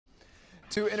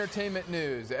To entertainment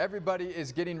news, everybody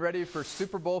is getting ready for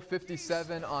Super Bowl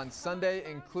 57 on Sunday,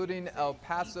 including El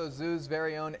Paso Zoo's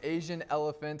very own Asian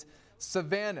elephant,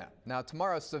 Savannah. Now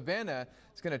tomorrow, Savannah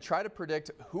is going to try to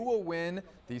predict who will win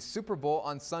the Super Bowl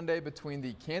on Sunday between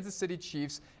the Kansas City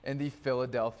Chiefs and the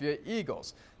Philadelphia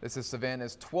Eagles. This is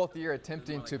Savannah's 12th year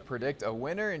attempting to predict a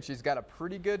winner, and she's got a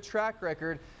pretty good track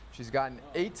record. She's gotten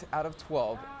 8 out of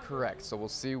 12 correct, so we'll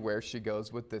see where she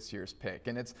goes with this year's pick.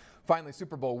 And it's finally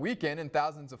Super Bowl weekend, and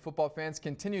thousands of football fans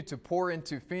continue to pour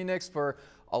into Phoenix for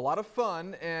a lot of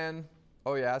fun and,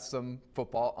 oh yeah, some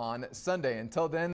football on Sunday. Until then,